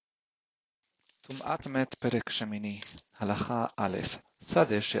טומאת מת פרק שמיני, הלכה א',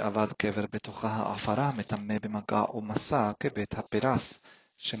 שדה שאבד קבר בתוכה העפרה מטמא במגע ומסע כבית הפרס,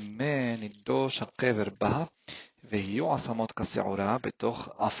 שמא נדוש הקבר בה, ויהיו עצמות כשעורה בתוך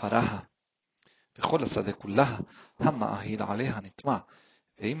עפרה. בכל השדה כולה, המאהיל עליה נטמע,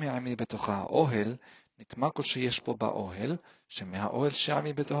 ואם העמיד בתוכה אוהל, נטמע כל שיש פה באוהל, שמהאוהל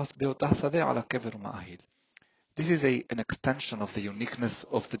שעמיד באותה השדה על הקבר ומאהיל. This is an extension of the uniqueness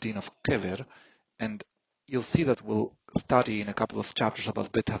of the din of kever, and you'll see that we'll study in a couple of chapters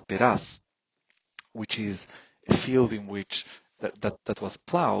about Bet HaPeras, which is a field in which that was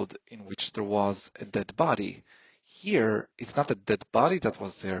plowed, in which there was a dead body. Here, it's not a dead body that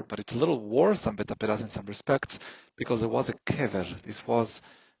was there, but it's a little worse than Bet HaPeras in some respects, because there was a kever. This was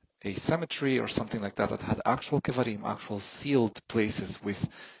a cemetery or something like that had actual kevarim, actual sealed places with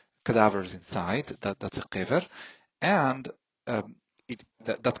cadavers inside. That's a kever, and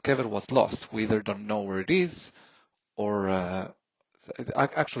that kever was lost. We either don't know where it is, or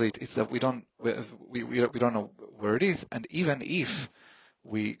actually it's that we don't know where it is. And even if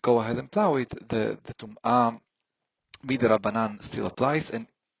we go ahead and plow it, the tum'ah midrabanan still applies. And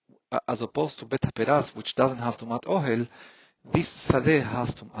as opposed to Bet HaPeras, which doesn't have tumat ohel, this sadeh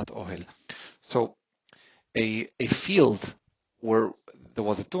has tumat ohel. So a field where there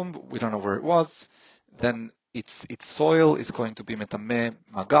was a tomb, we don't know where it was, then its soil is going to be metameh,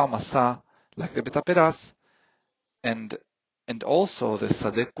 maga, masa, like the Bet HaPeras, and also the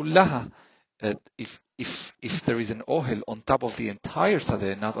sadeh kullaha. If there is an ohel on top of the entire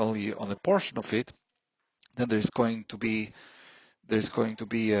sadeh, not only on a portion of it, then there's going to be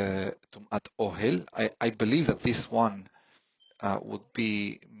tumat ohel. I believe that this one would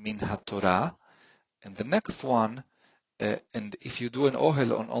be min haTorah, and the next one, and if you do an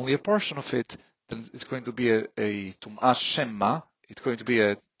ohel on only a portion of it, then it's going to be a tum'ah shemma. It's going to be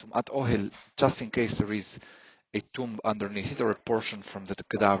a tum'at ohel, just in case there is a tomb underneath it or a portion from the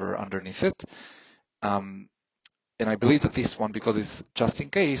cadaver underneath it. And I believe that this one, because it's just in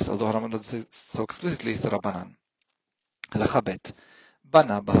case, although Harambam doesn't say so explicitly, is the Rabbanan. הלכה ב'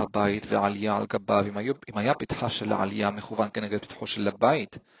 בנה בה הבית ועלייה על גביו, אם היה פתחה של העלייה מכוון כנגד פתחו של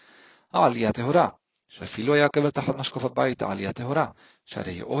הבית, העלייה טהורה. שאפילו היה קבר תחת משקוף הבית, העלייה טהורה,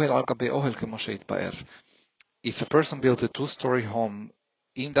 שהרי אוהל על גבי אוהל כמו שהתבאר. If a person builds a two-story home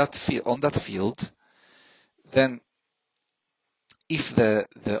on that field, then if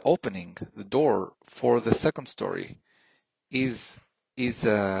the opening, the door for the second story is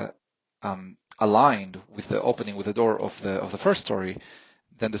aligned with the opening, with the door of the first story,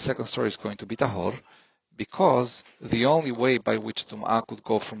 then the second story is going to be tahor, because the only way by which tum'ah could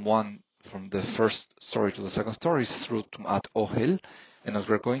go from the first story to the second story is through tum'at ohel. And as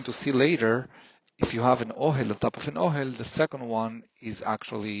we're going to see later, if you have an ohel on top of an ohel, the second one is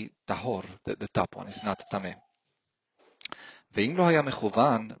actually tahor, the top one is not tameh. ואם לא היה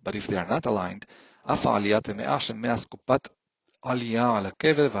מכוון, but if they are not aligned, אף העלייה טמאה שמא אסקופת עלייה על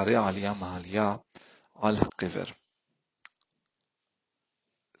הקבר, והרי העלייה מהעלייה על הקבר.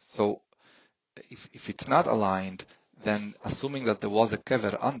 So if it's not aligned, then assuming that there was a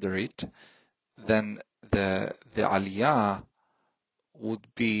kever under it, then the aliyah would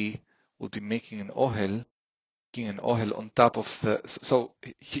be making an ohel on top of the. So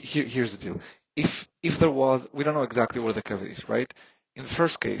here's the deal. If there was, we don't know exactly where the kever is, right? In the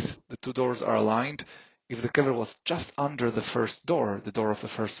first case, the two doors are aligned. If the kever was just under the first door, the door of the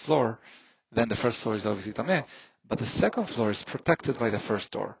first floor, then the first floor is obviously tameh, but the second floor is protected by the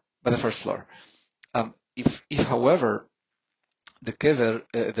first floor. If however, the kever,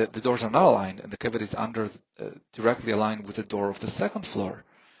 the doors are not aligned, and the kever is directly aligned with the door of the second floor,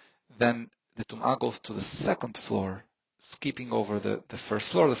 then the tum'ah goes to the second floor, skipping over the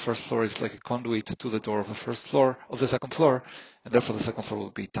first floor. The first floor is like a conduit to the door of the second floor, and therefore the second floor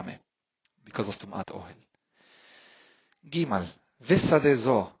will be tameh, because of tum'at ohel. Gimal, ושדה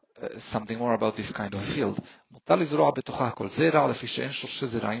זו, something more about this kind of field. מותר לזרוע בתוכה כל זרע, לפי שאין שורשי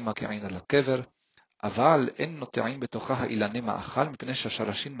זרעים מגיעים על הקבר, אבל אין נוטעים בתוכה אילני מאכל, מפני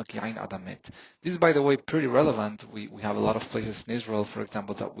שהשרשים מגיעים עד המת. This is, by the way, pretty relevant. We have a lot of places in Israel, for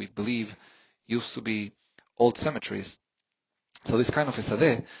example, that we believe used to be old cemeteries. So this kind of a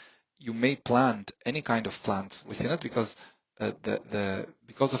sadeh, you may plant any kind of plant within it, because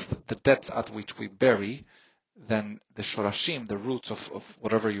because of the depth at which we bury, then the shorashim, the roots of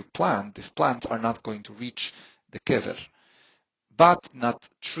whatever you plant, these plants are not going to reach the kever. But not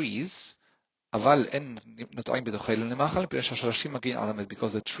trees, אבל אין נוטעים בתוכה אילני מאכל, מפני שהשורשים מגיעים עד המת,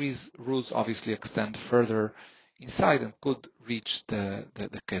 because the trees' roots obviously extend further inside and could reach the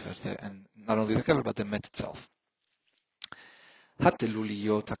kever, and not only the kever, but the met itself.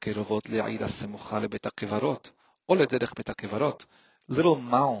 התלוליות הקרבות לעיר הסמוכה לבית הקברות, או לדרך בית הקברות, little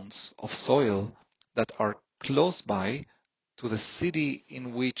mounds of soil that are close by to the city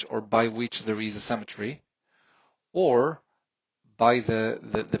in which or by which there is a cemetery, or by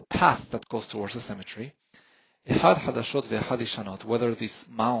the path that goes towards the cemetery. אחד חדשות ואחד ישנות, whether these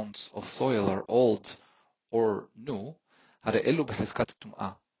mounds of soil are old or new, הרי אלו בחזקת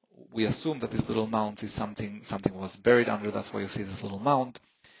טומאה. We assume that this little mound is something was buried under, that's why you see this little mound.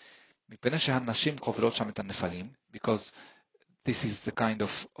 מפני שהנשים קוברות שם את הנפלים, because this is the kind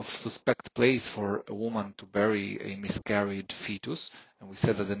of suspect place for a woman to bury a miscarried fetus, and we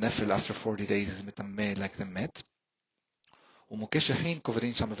said that the nefil after 40 days is מטמא like the מת. ומוכה שחין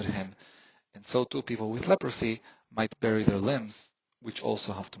קוברים שם אבריהם. And so too people with leprosy might bury their limbs, which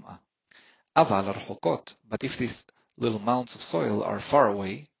also have tum'ah. אבל הרחוקות, but if these little mounds of soil are far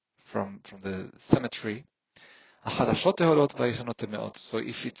away from the cemetery, החדשות טהורות והישנות טמאות. So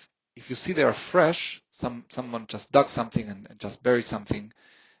if you see they are fresh, someone just dug something and just buried something,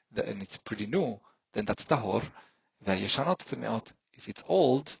 and it's pretty new, then that's tahor. והישנות טמאות. If it's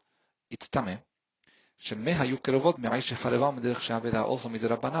old, it's tameh. שמא היו קרבות מעי שחרבה ומדרך שעבדה, also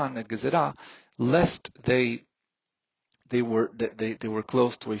מדרבנן, גזירה, lest they were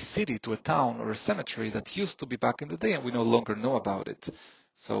close to a city, to a town or a cemetery that used to be back in the day and we no longer know about it.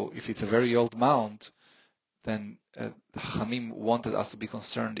 So if it's a very old mound, then the Chachamim wanted us to be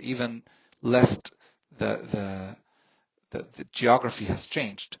concerned even lest the geography has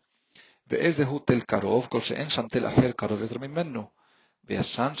changed. ואיזה הוא תל קרוב, כל שאין שם תל אחר קרוב יותר ממנו.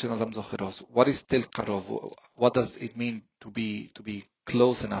 וישן שאין אדם זוכרו. What is תל קרוב? What does it mean to be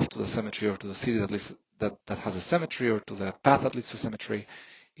close enough to the cemetery or to the city that has a cemetery or to the path that leads to a cemetery?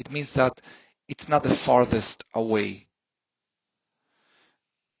 It means that it's not the farthest away.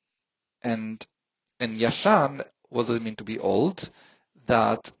 And Yashan, what does it mean to be old?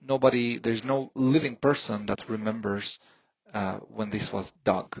 That there's no living person that remembers when this was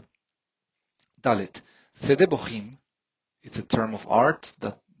dug. Dalit. Sede bochim, it's a term of art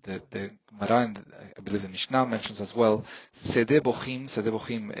that the Gemara and I believe the Mishnah mentions as well. Sede bochim,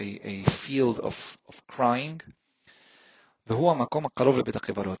 a field of crying. והוא המקום הקרוב לבית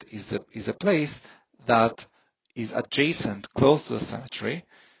הקברות, is a place that is adjacent, close to the cemetery.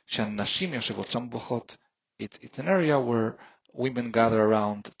 שהנשים יושבות שם בוכות. It's an area where women gather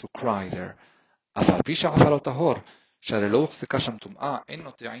around to cry there. אף על פי שעפר לא טהור, שהרי לא הופסקה שם טומאה, אין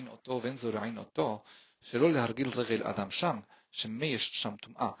נוטעין אותו ואין זורעין אותו, שלא להרגיל רגל אדם שם, שמא יש שם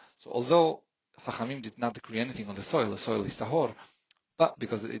טומאה. So although Chachamim did not decree anything on the soil is tahor, but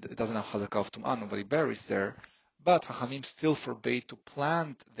because it doesn't have chazakah of tum'ah, nobody buries there, but Chachamim still forbade to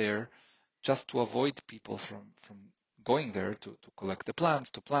plant there just to avoid people from going there to collect the plants,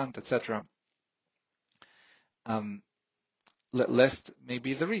 to plant, etc. Lest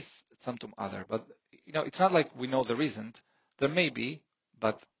maybe there is some tum'ah there, but it's not like we know there isn't. There may be,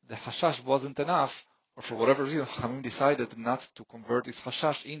 but the hashash wasn't enough, or for whatever reason, Chachamim decided not to convert this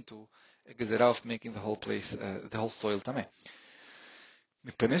hashash into a gezerah of making the whole place, the whole soil tameh.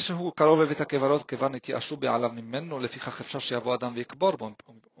 מפני שהוא קרוב לבית הקברות, כיוון התייאשו בעליו ממנו, לפיכך אפשר שיבוא אדם ויקבור בו,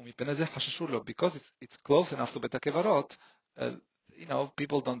 ומפני זה חששו לו. Because it's close enough to בית הקברות,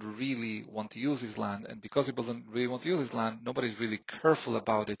 people don't really want to use his land, and because people don't really want to use his land, nobody's really careful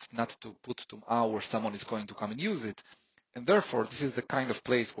about it, not to put tum'ah where someone is going to come and use it. And therefore, this is the kind of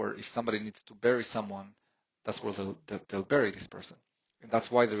place where if somebody needs to bury someone, that's where they'll bury this person. And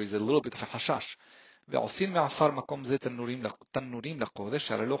that's why there is a little bit of a hashash. ועושים מעפר מקום זה תנורים לקודש,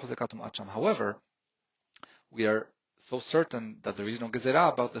 שהרי לא חוזקה טומאת שם. However, we are so certain that there is no gezerah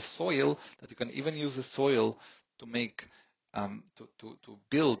about the soil that you can even use the soil to make,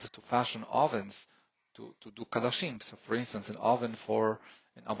 to fashion ovens to do kadashim. So, for instance, an oven for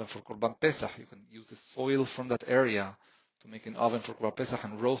Korban Pesach, you can use the soil from that area to make an oven for Korban Pesach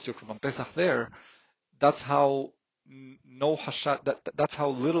and roast your Korban Pesach there. That's how that's how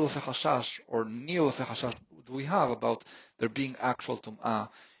little of a hashash or nil of a hashash do we have about there being actual tum'ah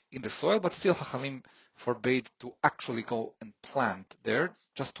in the soil, but still Chachamim forbade to actually go and plant there,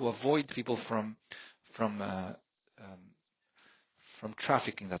 just to avoid people from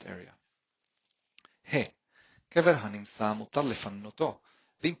trafficking that area. קבר הנמצא מותר לפנותו,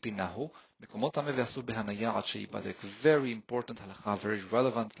 ואם פינהו, מקומות טמא ואסור בהניה עד שייבדק. Very important halacha, very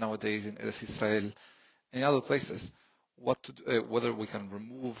relevant nowadays in Eretz Israel and other places. Whether we can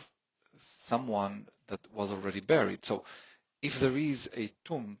remove someone that was already buried. So if there is a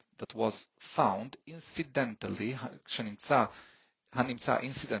tomb that was found incidentally,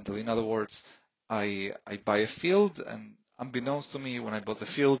 incidentally, in other words, I buy a field, and unbeknownst to me when I bought the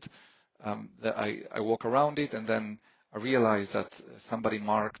field, that I walk around it, and then I realize that somebody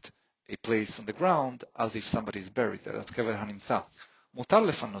marked a place on the ground as if somebody is buried there. That's kever hanimtza. Mutar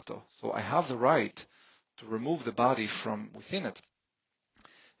lefanoto. So I have the right to remove the body from within it.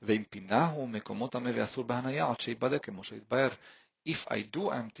 ואם פינה מקומות טמא ואסור בהניה עד שיבדק כמו שהתבהר. If I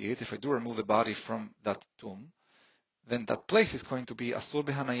do empty it, if I do remove the body from that tomb, then that place is going to be asur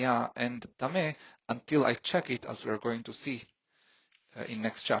behanaya and tameh until I check it, as we are going to see in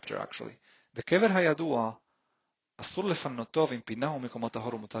next chapter actually. בקבר הידוע אסור לפנותו ואם פינה מקומות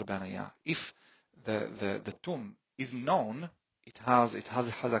טהור ומותר בהניה. If the tomb is known, it has a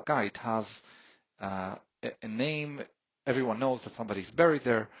hazakah, it has a name, everyone knows that somebody is buried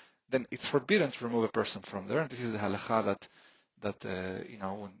there, then it's forbidden to remove a person from there. And this is the halakha that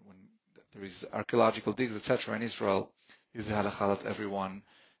when there is archaeological digs, etc. in Israel, is the halakha that everyone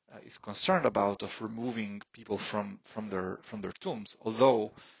is concerned about, of removing people from their tombs.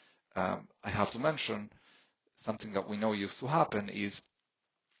 Although I have to mention something that we know used to happen is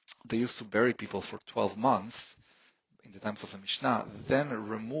they used to bury people for 12 months in the times of the Mishnah, then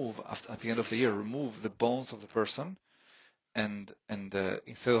remove at the end of the year, remove the bones of the person, and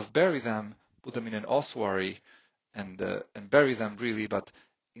instead of bury them, put them in an ossuary and bury them really, but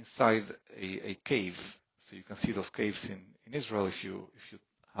inside a cave. So you can see those caves in Israel if you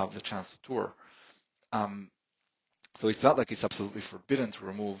have the chance to tour. So it's not like it's absolutely forbidden to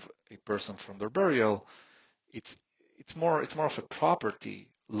remove a person from their burial. It's more of a property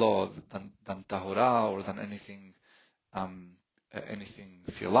law than tahora or than anything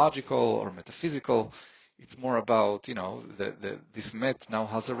theological or metaphysical. It's more about, this met now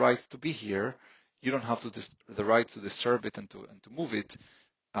has the right to be here. You don't have the right to disturb it and to move it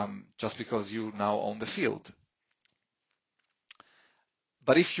just because you now own the field.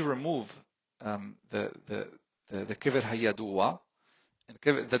 But if you remove the kever hayadua, and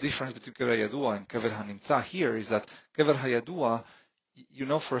the difference between kever hayadua and kever hanimtza here is that kever hayadua, you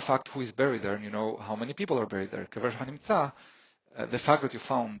know for a fact who is buried there, and you know how many people are buried there. Kever hanimtza, the fact that you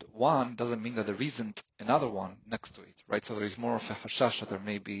found one doesn't mean that there isn't another one next to it, right? So there is more of a hashash that there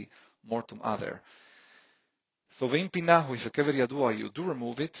may be more tum'ah there. So ve'im pinahu, if a kever yadua, you do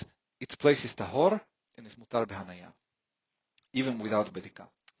remove it, its place is tahor and is mutar behanaya, even without bedika.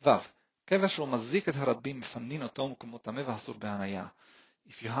 Vav, kever shel mazik et harabim mefannin oto u'mkomot tameh v'asur behanaya.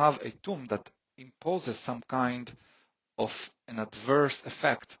 If you have a tomb that imposes some kind of an adverse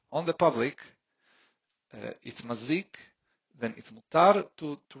effect on the public, it's mazik, then it's mutar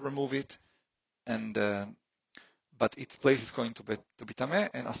to remove it, and but its place is going to be tameh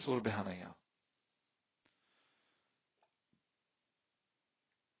and asur behanaya.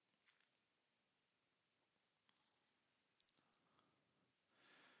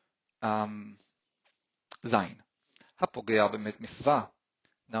 Zain, הפוגע במת מצווה.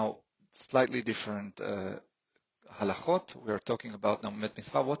 Now, slightly different halachot. We are talking about now met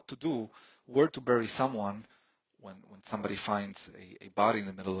mitzvah, what to do, where to bury someone when somebody finds a body in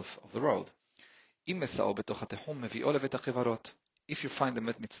the middle of the road. If you find the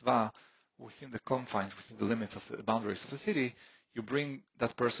met mitzvah within the confines, within the limits of the boundaries of the city, you bring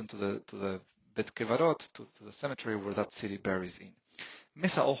that person to the bet kevarot, to the cemetery where that city buries in.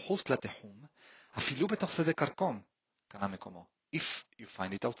 If you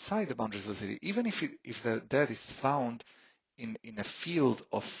find it outside the boundaries of the city, even if the dead is found in a field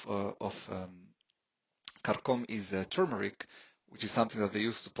of karkom is turmeric, which is something that they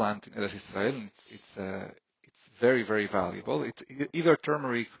used to plant in Eretz Israel. It's very, very valuable. It's either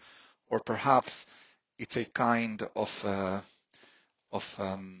turmeric or perhaps it's a kind of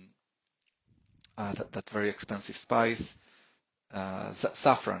that very expensive spice,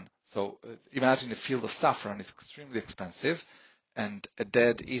 saffron. So imagine a field of saffron is extremely expensive, and a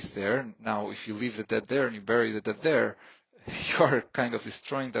dead is there. Now, if you leave the dead there and you bury the dead there, you are kind of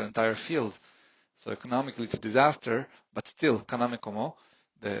destroying the entire field. So economically, it's a disaster, but still, kanamikomo,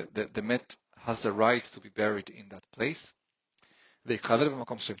 the met has the right to be buried in that place. You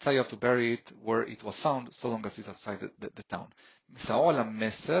have to bury it where it was found, so long as it's outside the town. If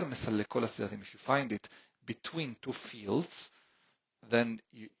you find it between two fields, then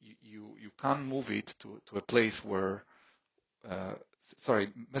you can't move it to a place where,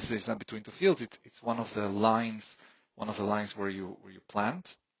 Messer is not between two fields, it's one of the lines where you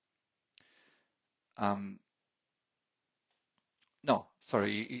plant. It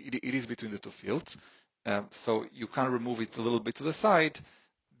is between the two fields. So you can remove it a little bit to the side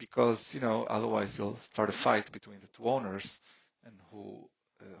because, otherwise you'll start a fight between the two owners and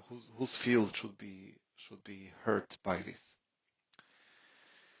whose field should be hurt by this.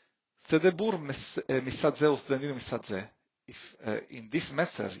 If in this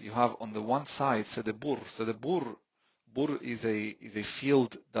messer you have on the one side sedebur Bur is a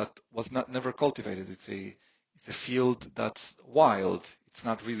field that was never cultivated. It's a field that's wild. It's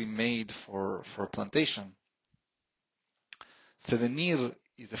not really made for plantation. Sedenir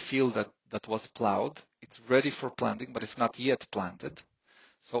is a field that was plowed. It's ready for planting, but it's not yet planted.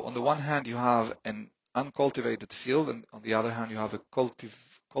 So on the one hand, you have an uncultivated field, and on the other hand, you have a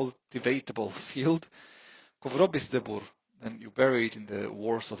cultivatable field. Kovrobis debur, then you bury it in the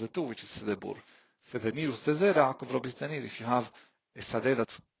worst of the two, which is sedebur. Sedenirus dezera, kovrobis denir. If you have a sadeh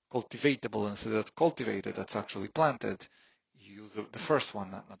that's cultivatable and a sadeh that's cultivated, that's actually planted, you use the first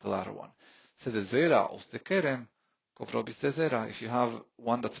one, not the latter one. Sedezera us de kerem, kovrobis dezera. If you have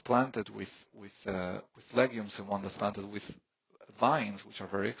one that's planted with legumes and one that's planted with vines, which are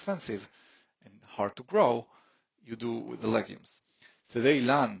very expensive and hard to grow, you do with the legumes. Sedei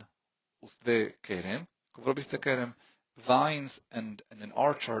lan usde kerem, kovrobis de kerem. Vines and an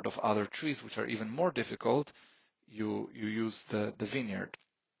orchard of other trees, which are even more difficult, you use the vineyard.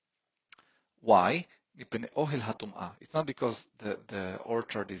 Why? It's not because the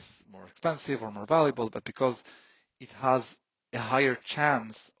orchard is more expensive or more valuable, but because it has a higher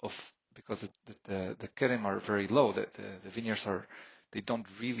chance of, because the kerem are very low, the vineyards they don't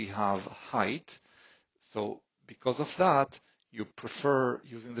really have height. So because of that, you prefer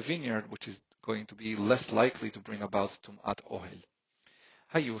using the vineyard, which is going to be less likely to bring about tum'at ohel.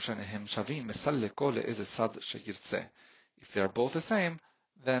 If they are both the same,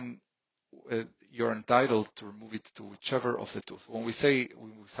 then you're entitled to remove it to whichever of the two. So when we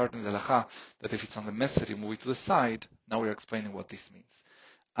start in the halacha that if it's on the meser, you move it to the side, now we're explaining what this means.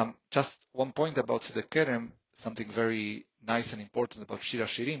 Just one point about the kerem, something very nice and important about Shir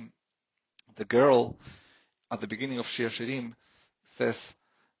Hashirim. The girl at the beginning of Shir Hashirim says,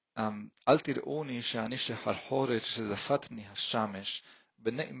 אל תראוני שאני שחרחורת שזפתני השמש,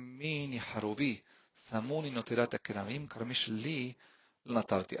 בני אמי ניחרו בי, שמוני נוטרת הכרמים, כרמי שלי לא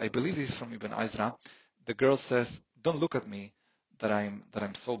נטרתי. I believe this is from Ibn Ezra. The girl says, don't look at me that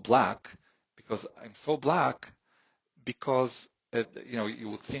I'm so black, because I'm so black because you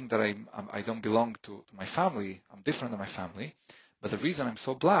would think that I don't belong to my family. I'm different than my family, but the reason I'm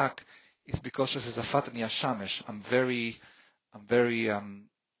so black is because שזפתני השמש. I'm very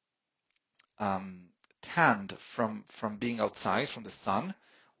tanned from being outside, from the sun.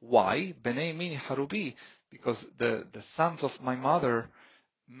 Why? Bnei mini harubi, because the sons of my mother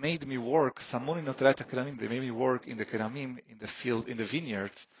made me work. Samuni noterata keramim. They made me work in the keramim, in the field, in the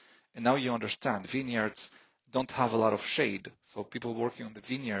vineyards. And now you understand, vineyards don't have a lot of shade, so people working on the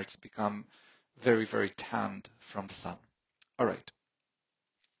vineyards become very, very tanned from the sun. All right.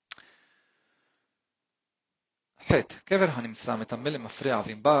 חטא, קבר הנמצא מטמא למפרע,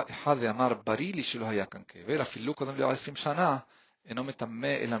 ואם בא אחד ואמר בריא לי שלא היה כאן קבר, אפילו קודם ל20 שנה, אינו מטמא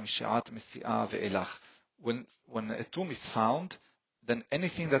אלא משעת מסיעה ואילך. When a tomb is found, then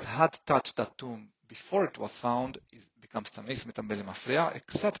anything that had touched that tomb before it was found becomes tamis מטמא למפרע,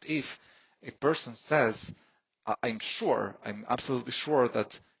 except if a person says, I'm absolutely sure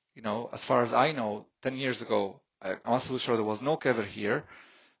that, as far as I know, 10 years ago, I'm absolutely sure there was no kever here,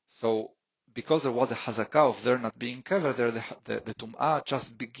 so because there was a hazakah of there not being kever there, the tum'ah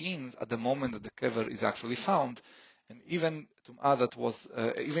just begins at the moment that the kever is actually found. And even tum'ah that was,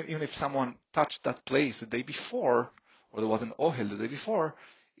 even if someone touched that place the day before, or there was an ohel the day before,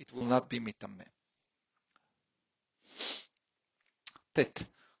 it will not be mitameh. tet.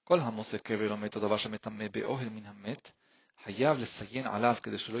 כל המוסר קבר או מת או דבר שמטמא באוהל מן המת, חייב לציין עליו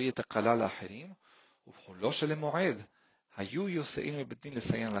כדי שלא יהיה תקלה לאחרים, ובחולו של המועד, היו יוסעים מבית דין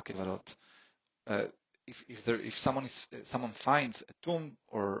לציין על הקברות. If someone finds a tomb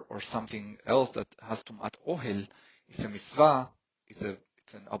or something else that has tum'at ohel, it's a mitzvah, it's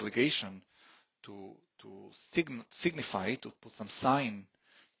an obligation to signify, to put some sign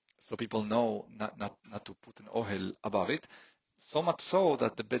so people know not to put an ohel above it. So much so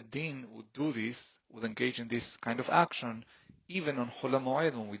that the Bet Din would engage in this kind of action, even on Chol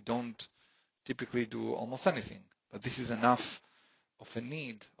HaMoed when we don't typically do almost anything. But this is enough of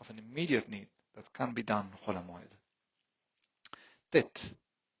an immediate need, that can be done חול המועד. ט.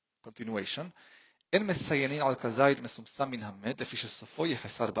 continuation. אין מסיינים על כזית מסומסם מן המת, לפי שסופו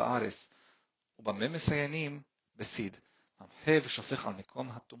יחסר בארץ, ובמה מסיינים? בסיד. ממחה ושופך על מקום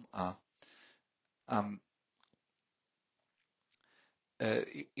הטומאה.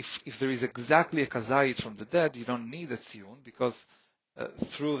 If there is exactly a kazait from the dead, you don't need a tziyun, because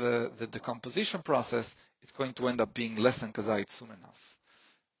through the decomposition process, it's going to end up being less than kazait soon enough.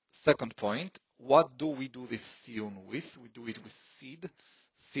 Second point, what do we do this tziyun with? We do it with seed.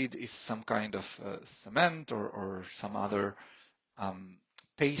 Seed is some kind of cement or some other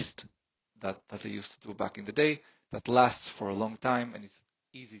paste that they used to do back in the day. that lasts for a long time and it's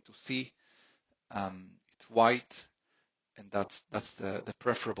easy to see. It's white, and that's the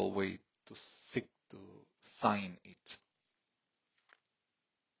preferable way to sign it.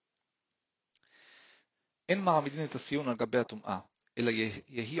 אין מעמידין את הסיון על גבי הטומאה, אלא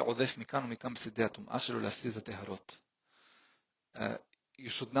יהי עודף מכאן ומכאן בשדה הטומאה שלו להפסיד את הטהרות. You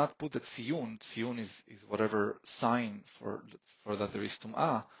should not put that tziyun is whatever sign for that there is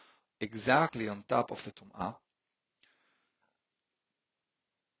tum'ah, exactly on top of the tum'ah.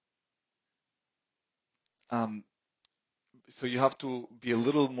 So you have to be a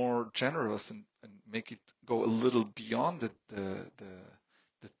little more generous and make it go a little beyond the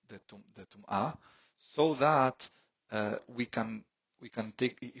tum'ah, so that we can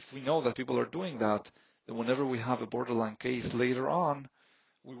take, if we know that people are doing that, then whenever we have a borderline case later on,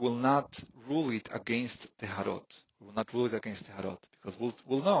 we will not rule it against teharot. We will not rule it against teharot, because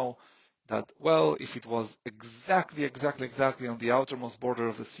we'll know that, well, if it was exactly on the outermost border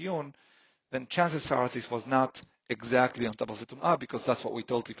of the siyun, then chances are this was not exactly on top of the tum'ah, because that's what we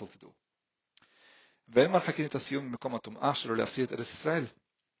told people to do.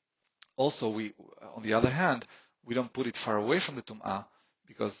 Also, on the other hand, we don't put it far away from the tum'ah,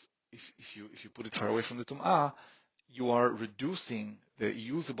 because if you put it far away from the tum'ah, you are reducing the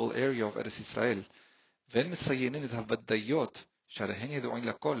usable area of Eretz Israel.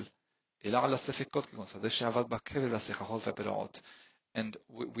 And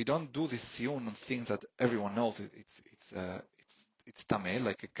we don't do this siyun on things that everyone knows it's tameh,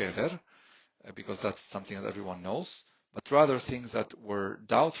 like a kever, because that's something that everyone knows, but rather things that were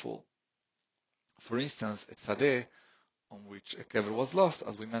doubtful. For instance, a tzadeh on which a kever was lost,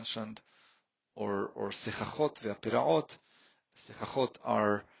 as we mentioned, or sechachot ve'apiraot. Sechachot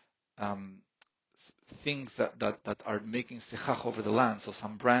are things that are making sechach over the land, so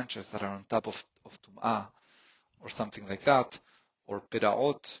some branches that are on top of tum'ah, or something like that. Or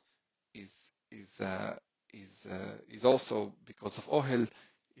piraot is also, because of ohel,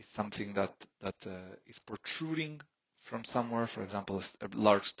 is something that is protruding from somewhere. For example, a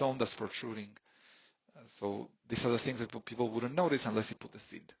large stone that's protruding. So these are the things that people wouldn't notice unless you put the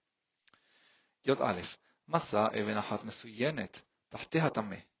seed. יוד א', מסע אבן אחת מסוינת, תחתיה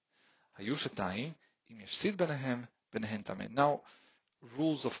טמא. היו שתיים, אם יש סיד ביניהן טמא. Now,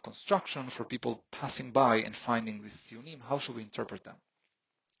 rules of construction for people passing by and finding these siyunim, how should we interpret them?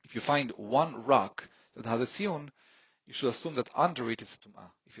 If you find one rock that has a siyun, you should assume that under it is a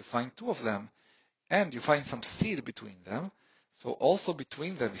tum'ah. If you find two of them, and you find some seed between them, so also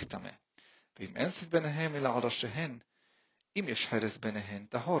between them is tameh. ואם אין סיד ביניהם אלא על ראשיהן, אם יש חרס ביניהן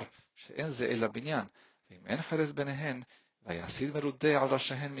טהור, שאין זה אלא בניין, ואם אין חרס ביניהן, והיה סיד מרודה על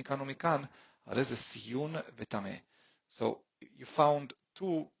ראשיהן מכאן ומכאן, הרי זה סיון וטמא. So you found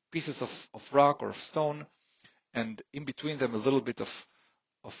two pieces of rock or of stone, and in between them a little bit of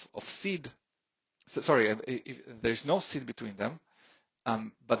seed. So, sorry, there's no seed between them,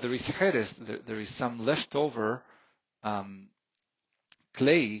 but there is cheres, there is some leftover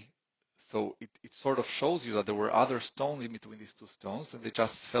clay, so it sort of shows you that there were other stones in between these two stones, and they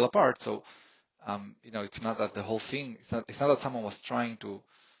just fell apart. So, it's not that the whole thing, it's not that someone was trying to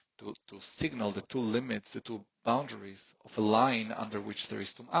signal the two limits, the two boundaries of a line under which there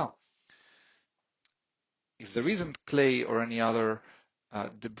is tum'ah. If there isn't clay or any other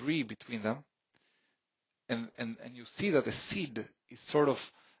debris between them, and you see that the seed is sort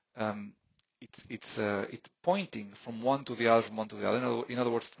of it's pointing from one to the other, from one to the other. In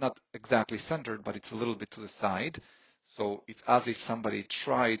other words, it's not exactly centered, but it's a little bit to the side. So it's as if somebody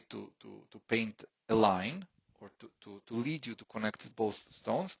tried to paint a line, or to lead you to connect both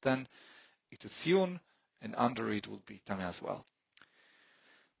stones. Then it's a tziyun, and under it will be tameh as well.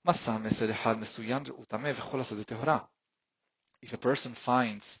 מסע מסר אחד מסוים הוא טמא וכל השדה טהורה. If a person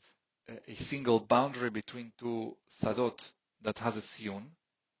finds a single boundary between two sadot that has a siyun,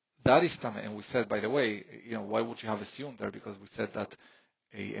 that is tameh. And we said, by the way, why would you have a siyun there? Because we said that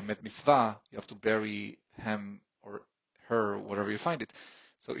a met mitzvah, you have to bury him or her, wherever you find it.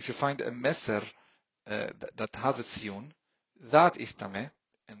 So if you find a meser that has a siyun, that is tameh,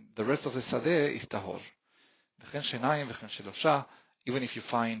 and the rest of the sadeh is tahor. וכן שיניים וכן שלושה, even if you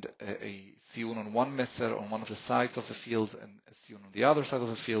find a siyun on one meser on one of the sides of the field and a siyun on the other side of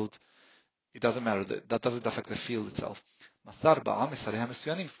the field, it doesn't matter. That doesn't affect the field itself. מסר ארבעה מסרי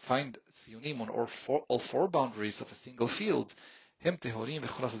המסוינים, find siyunim on all four boundaries of a single field, הם טהורים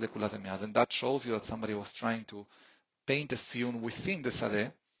וכל השדה כולה טמאה. And that shows you that somebody was trying to paint a siyun within the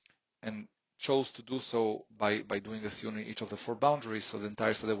sadeh, and chose to do so by doing a siyun in each of the four boundaries, so the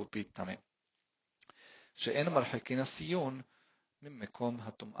entire sadeh would be tameh. שאין מרחקין הסיון ממקום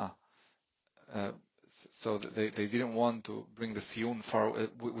הטומאה. so they didn't want to bring the siyun far.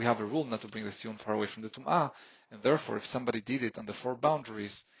 We have a rule not to bring the siyun far away from the tum'ah, and therefore, if somebody did it on the 4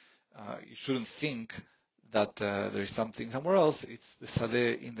 boundaries, you shouldn't think that there is something somewhere else. It's the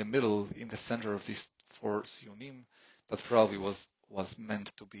sadeh in the middle, in the center of these 4 siyunim, that probably was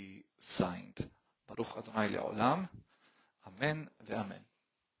meant to be signed. Baruch Adonai le'olam. Amen ve'amen.